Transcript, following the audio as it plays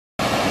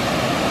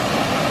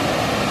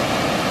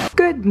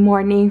Good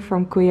morning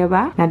from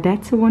Cuiabá. Now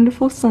that's a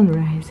wonderful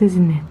sunrise,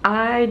 isn't it?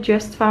 I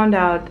just found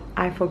out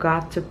I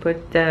forgot to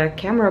put the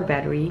camera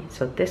battery,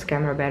 so this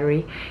camera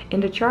battery,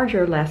 in the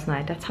charger last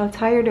night. That's how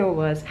tired I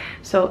was.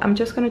 So I'm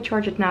just gonna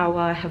charge it now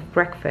while I have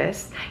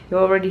breakfast. You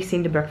already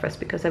seen the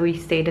breakfast because we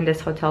stayed in this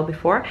hotel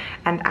before.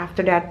 And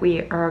after that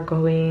we are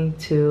going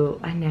to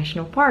a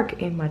national park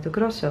in Mato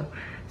Grosso.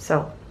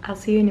 So I'll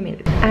see you in a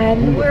minute.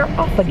 And we're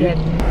off again.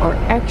 Or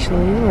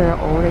actually, we're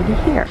already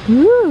here.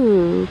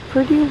 Ooh,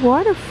 pretty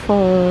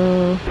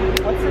waterfall.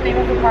 What's the name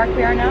of the park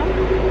we are now?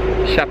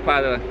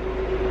 Chapada.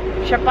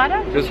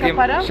 Chapada?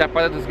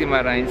 Chapada dos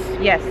Guimarães.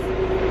 Yes,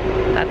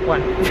 that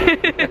one.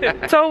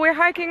 So we're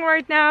hiking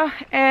right now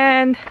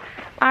and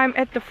I'm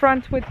at the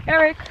front with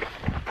Eric.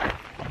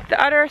 The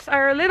others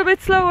are a little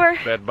bit slower.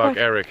 Bedbug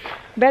Eric.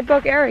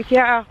 Bedbug Eric,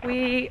 yeah.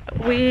 We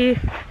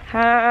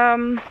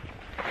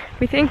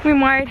think we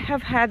might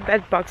have had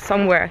bed bugs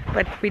somewhere,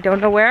 but we don't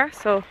know where.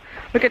 So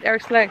look at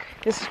Eric's leg.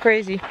 This is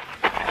crazy.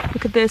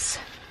 Look at this.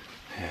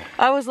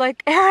 I was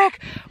like, Eric,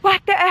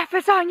 what the F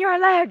is on your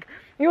leg?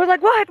 He was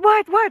like, what?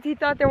 He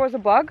thought there was a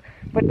bug,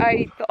 but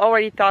I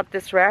already thought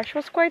this rash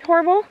was quite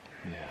horrible.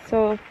 Yeah.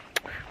 So,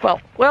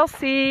 well, we'll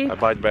see. I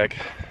bite back.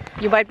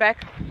 You bite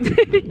back?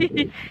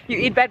 You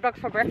eat bed bugs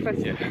for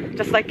breakfast? Yeah.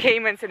 Just like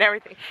caimans and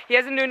everything. He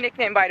has a new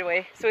nickname, by the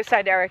way.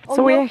 Suicide Eric.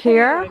 So we're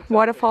here,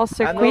 Waterfall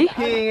Circuit. No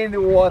peeing in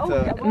the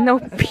water. No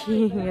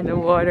peeing in the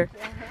water.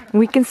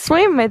 We can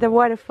swim at the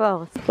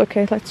waterfalls.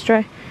 Okay, let's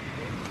try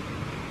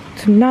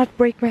to not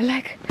break my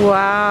leg.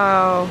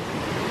 Wow.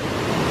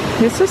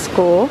 This is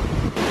cool.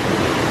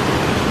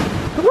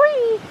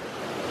 Whee!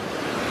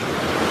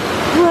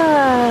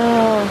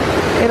 Wow.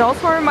 It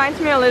also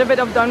reminds me a little bit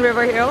of Don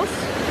River Hills.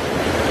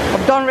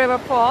 Of Don River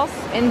Falls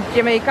in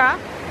Jamaica.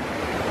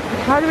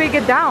 How do we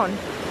get down?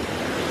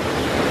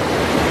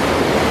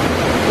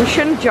 We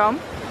shouldn't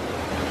jump.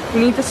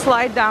 We need to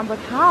slide down, but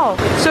how?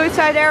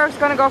 Suicide Eric's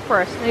gonna go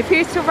first. And if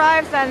he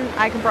survives, then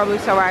I can probably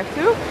survive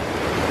too.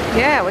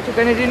 Yeah, what you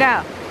gonna do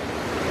now?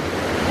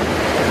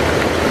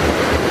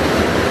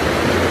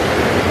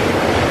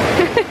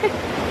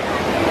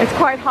 It's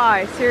quite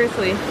high,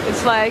 seriously.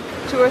 It's like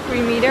 2 or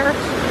 3 meters.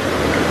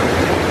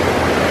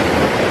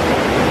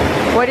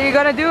 What are you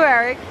gonna do,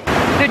 Eric?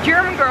 The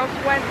German girls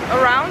went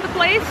around the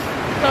place,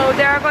 so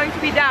they are going to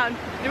be down.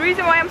 The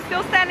reason why I'm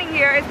still standing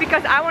here is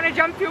because I want to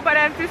jump too, but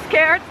I'm too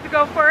scared to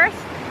go first.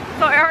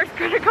 So Eric's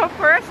gonna go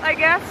first, I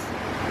guess.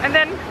 And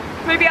then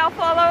maybe I'll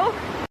follow.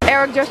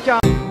 Eric just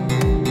jumped.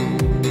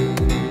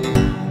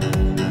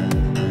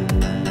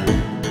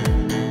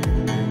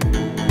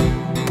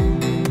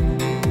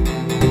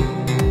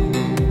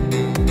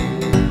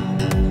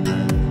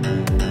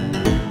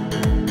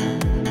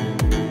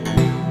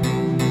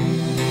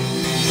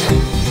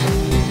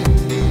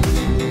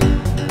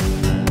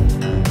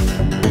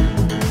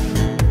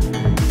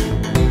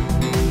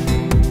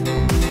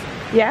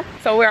 Yeah,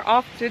 so we're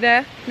off to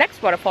the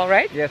next waterfall,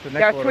 right? Yes, the next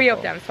There are waterfall. 3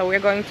 of them, so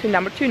we're going to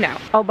number 2 now.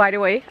 Oh, by the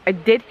way, I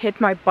did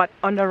hit my butt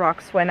on the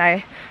rocks when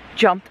I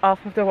jumped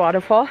off of the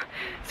waterfall.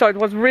 So it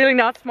was really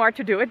not smart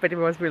to do it, but it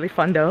was really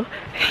fun though.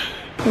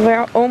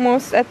 We're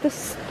almost at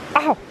this.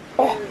 Ow!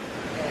 Oh!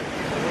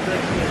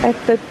 At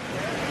the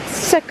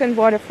second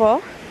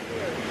waterfall.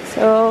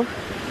 So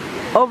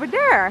over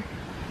there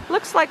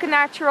looks like a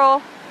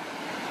natural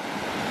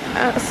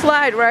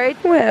slide, right?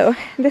 Well,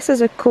 this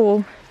is a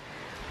cool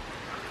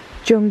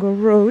jungle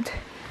road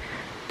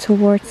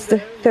towards the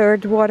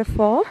 3rd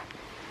waterfall.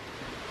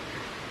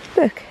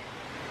 Look,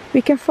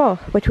 we can fall,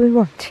 but we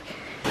won't.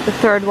 The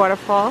 3rd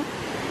waterfall.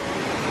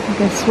 You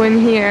can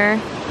swim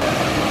here.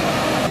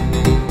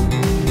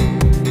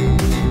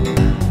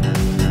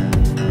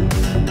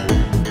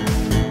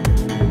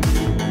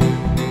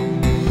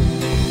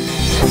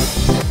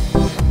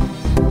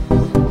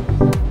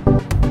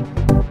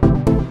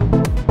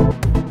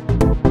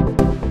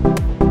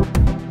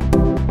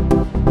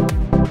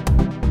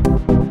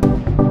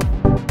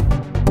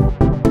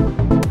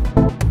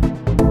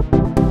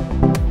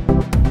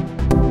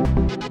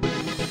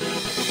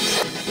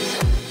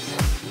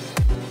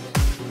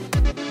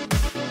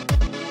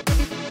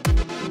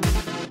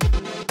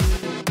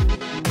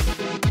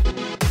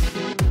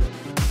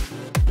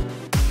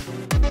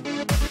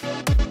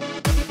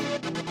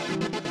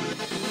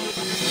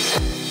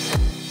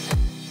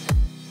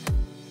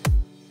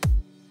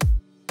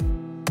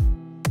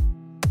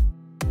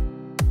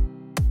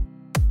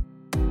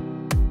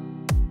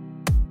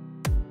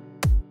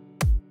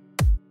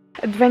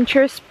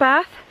 Adventurous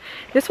path.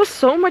 This was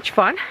so much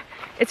fun.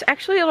 It's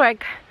actually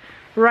like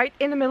right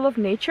in the middle of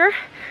nature,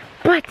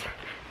 but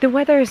the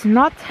weather is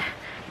not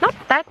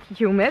that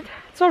humid.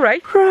 It's all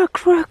right.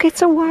 Look,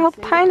 it's a wild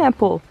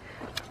pineapple.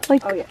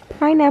 Like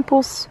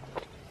pineapples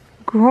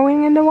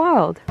growing in the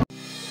wild.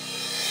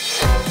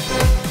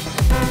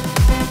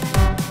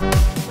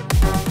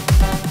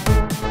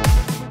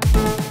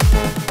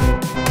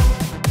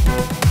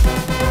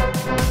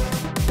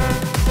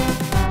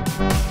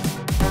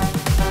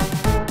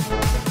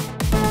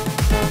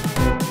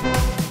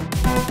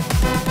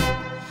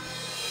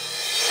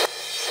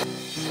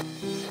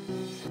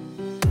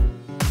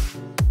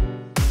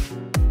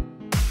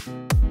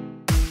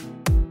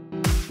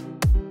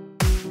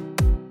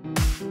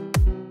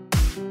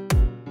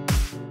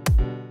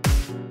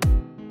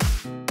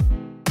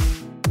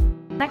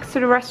 next to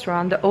the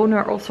restaurant, the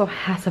owner also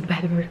has a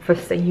bed and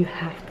breakfast, and you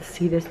have to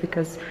see this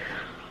because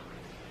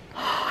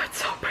oh,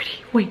 it's so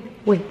pretty. Wait,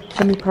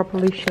 let me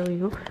properly show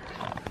you.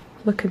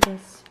 Look at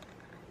this.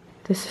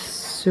 This is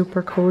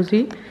super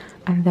cozy.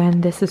 And then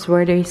this is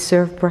where they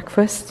serve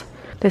breakfast.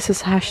 This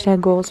is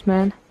 #goals,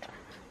 man.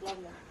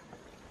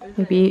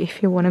 Maybe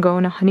if you want to go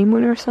on a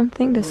honeymoon or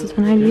something, this is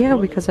an idea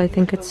because I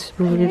think it's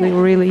really,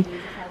 really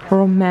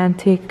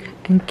romantic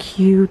and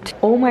cute.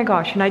 Oh my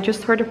gosh, and I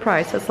just heard the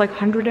price. It's like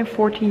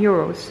 140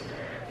 euros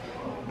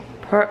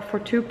for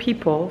 2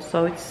 people.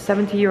 So it's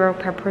 70 euro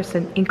per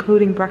person,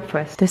 including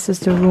breakfast. This is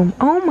the room.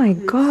 Oh my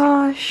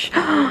gosh.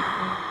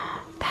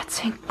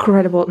 That's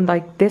incredible.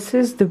 Like, this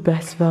is the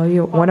best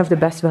value, one of the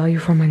best value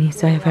for money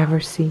I have ever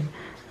seen.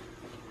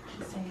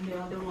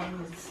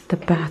 The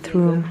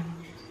bathroom.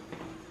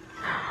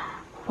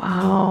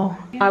 Wow.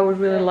 I would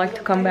really like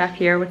to come back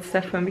here with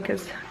Stefan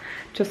because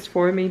just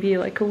for maybe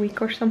like a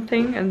week or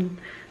something and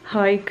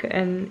hike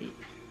and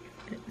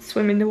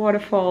swim in the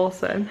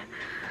waterfalls, and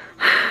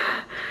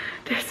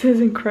this is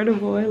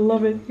incredible. I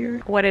love it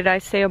here. What did I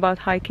say about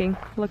hiking?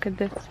 Look at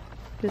this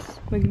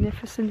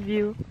magnificent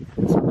view.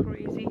 It's so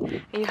crazy.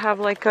 And you have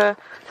like a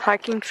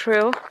hiking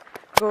trail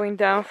going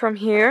down from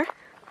here.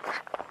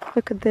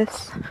 Look at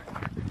this.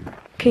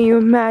 Can you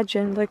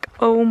imagine? Like,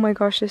 oh my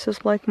gosh, this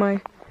is like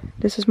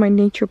this is my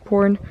nature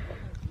porn.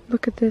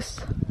 Look at this.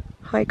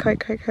 Hike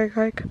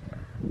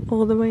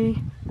all the way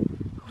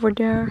over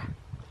there.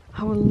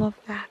 I would love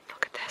that.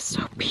 Look at this,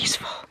 so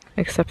peaceful.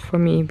 Except for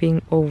me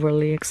being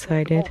overly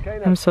excited.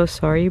 I'm so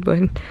sorry, but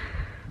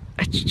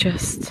it's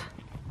just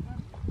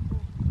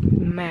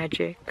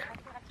magic.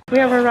 We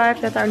have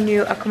arrived at our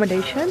new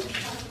accommodation.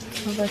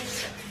 So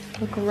let's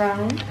look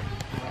around.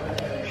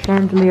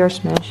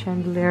 Chandeliers, man,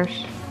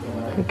 chandeliers.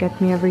 They get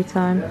me every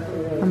time.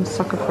 I'm a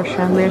sucker for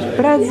chandeliers.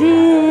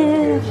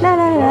 Brazil! La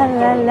la la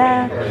la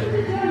la.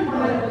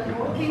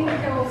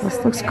 This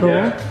looks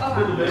cool.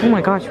 Oh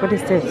my gosh, what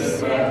is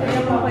this?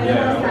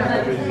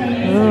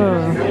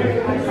 Oh,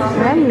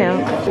 hello.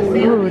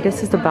 Oh,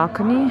 this is the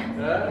balcony.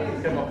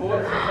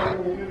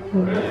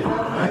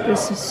 Oh,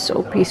 this is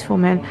so peaceful,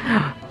 man.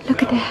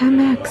 Look at the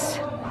hammocks.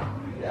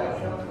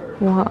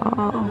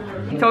 Wow.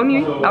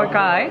 Tony, our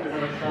guy,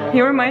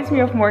 he reminds me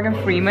of Morgan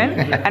Freeman,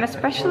 and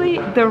especially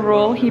the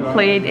role he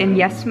played in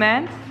Yes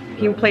Man.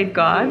 He played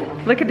God.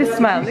 Look at this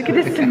smile, look at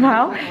this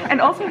smile. And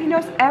also he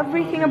knows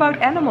everything about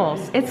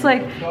animals. It's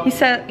like,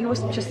 he was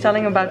just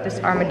telling about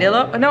this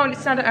armadillo. No,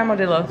 it's not an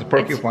armadillo. It's a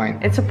porcupine.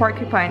 It's a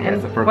porcupine. Yes,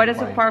 and a porcupine. What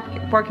does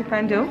a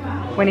porcupine do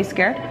when he's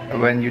scared?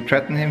 When you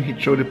threaten him, he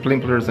throws the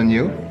plimplers on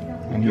you.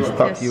 And he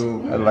stalks Yes. you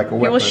like a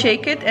weapon. He will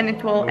shake it and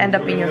it will end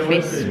up in your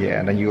face. Yeah,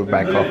 and then you'll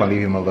back off and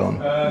leave him alone.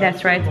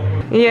 That's right.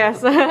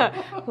 Yes.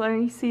 Let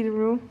me see the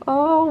room.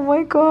 Oh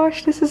my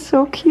gosh, this is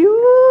so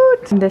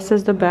cute. And this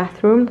is the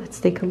bathroom. Let's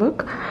take a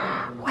look.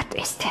 What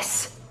is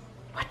this?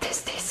 What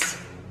is this?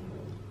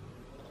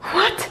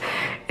 What?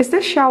 Is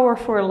this shower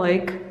for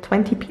like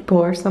 20 people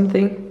or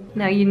something?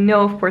 Now you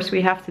know, of course,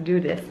 we have to do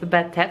this, the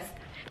bed test.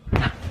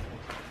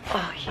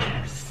 Oh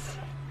yes.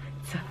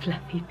 A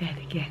fluffy bed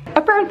again.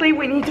 Apparently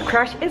we need to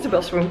crash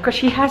Isabel's room because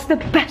she has the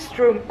best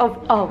room of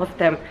all of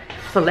them.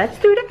 So let's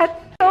do that.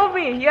 Tell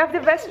me, you have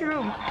the best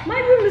room. My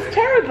room is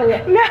terrible.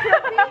 No.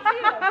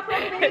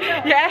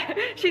 Yeah,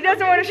 she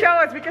doesn't want to show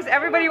us because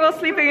everybody was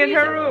sleeping in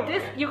her room.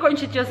 This, you're going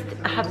to just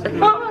have the.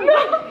 Oh no!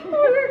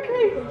 Oh,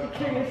 okay.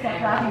 Kill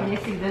yourself laughing when you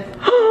see this.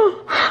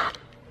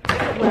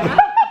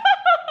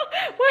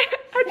 Wait,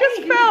 I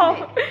just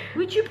fell.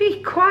 Would you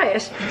be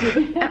quiet?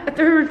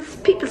 There are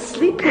people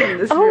sleeping in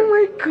this room. Oh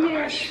my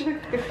gosh.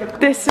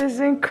 This is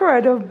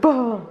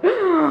incredible.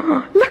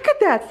 Look at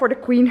that, for the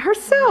queen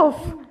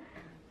herself.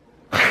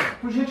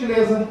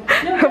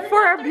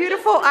 For our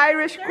beautiful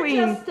Irish queen.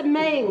 Just the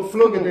maids.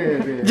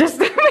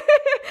 Just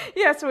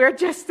yes, we're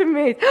just a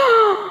maid.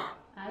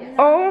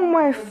 Oh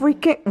my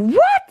freaking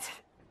what?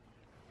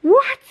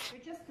 What? We're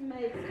just the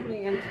maids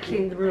coming in to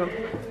clean the room.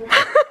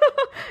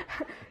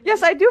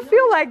 Yes, I do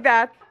feel like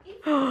that.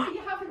 If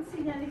you haven't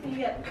seen anything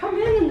yet, come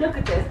in and look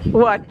at this.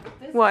 What?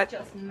 This What? is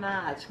just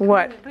mad.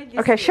 What? Come in,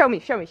 Okay, see show it. me,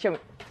 show me, show me.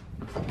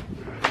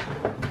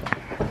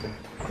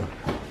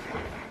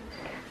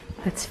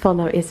 Let's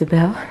follow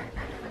Isabel.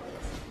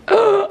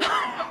 What?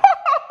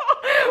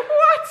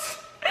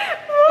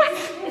 What?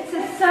 It's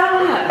a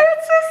sauna.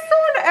 It's a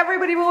sauna.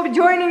 Everybody will be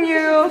joining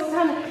you.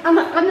 And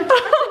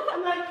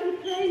I can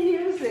play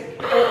music.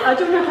 I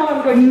don't know how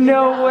I'm going to do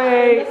No that.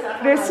 way. Unless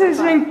I This have is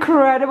fun.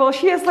 incredible.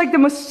 She has like the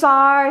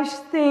massage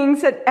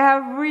things and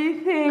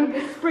everything.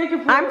 A sprig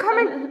of I'm rose-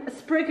 coming. A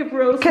sprig of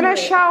rose. Can I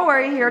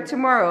shower here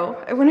tomorrow?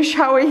 I want to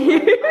shower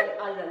here.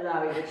 I'll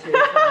allow you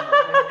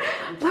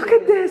to. Look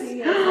at this.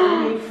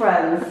 New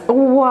friends.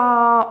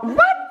 Wow.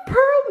 What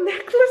pearl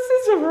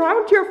necklaces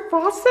around your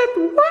faucet?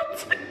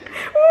 What?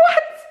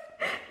 What?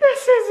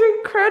 This is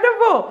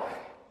incredible.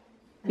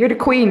 You're the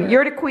queen.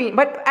 You're the queen.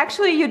 But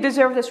actually you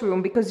deserve this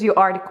room because you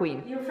are the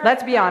queen.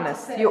 Let's be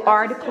honest. You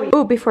are the queen.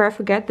 Oh, before I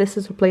forget, this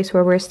is a place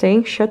where we're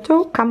staying.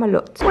 Chateau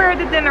Camelot. We're at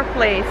the dinner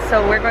place,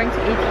 so we're going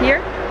to eat here.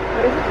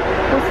 What is it?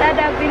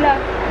 Posada Villa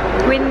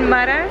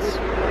Guimaras.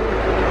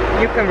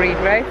 You can read,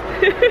 right?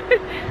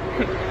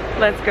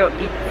 Let's go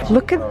eat.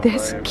 Look at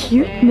this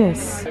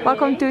cuteness.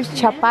 Welcome to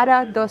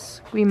Chapada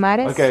dos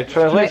Guimaras. Okay,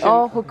 translation. May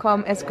all who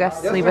come as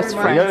guests leave as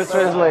friends.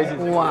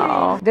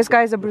 Wow. This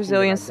guy is a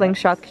Brazilian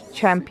slingshot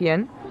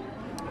champion.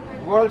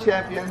 World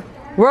champion.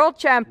 World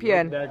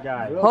champion. That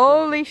guy.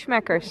 Holy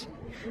schmeckers.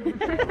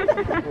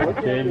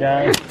 Okay,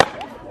 guys.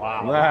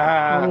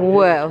 Wow.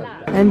 Well,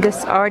 and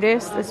this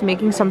artist is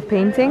making some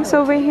paintings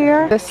over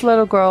here. This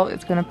little girl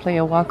is gonna play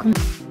a welcome.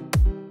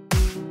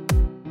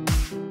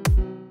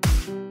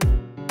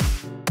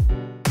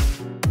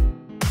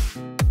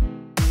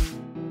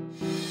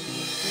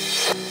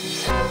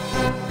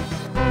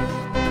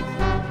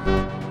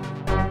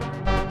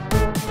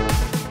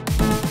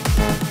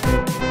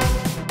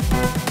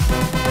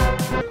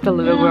 The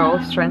little girl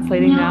is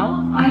translating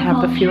now. I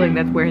have the feeling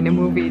that we're in a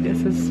movie.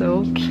 This is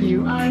so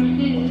cute.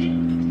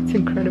 It's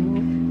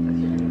incredible.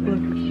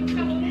 Look.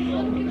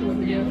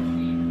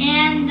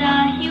 And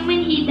the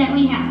human heat that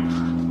we have.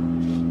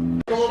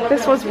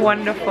 This was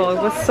wonderful.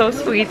 It was so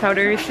sweet how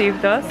they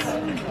received us.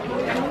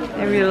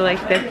 I really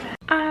liked it.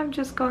 I'm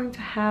just going to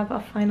have a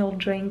final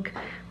drink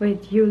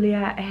with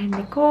Julia and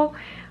Nicole.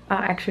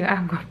 Actually,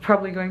 I'm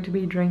probably going to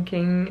be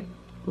drinking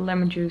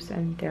lemon juice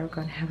and they're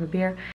gonna have a beer.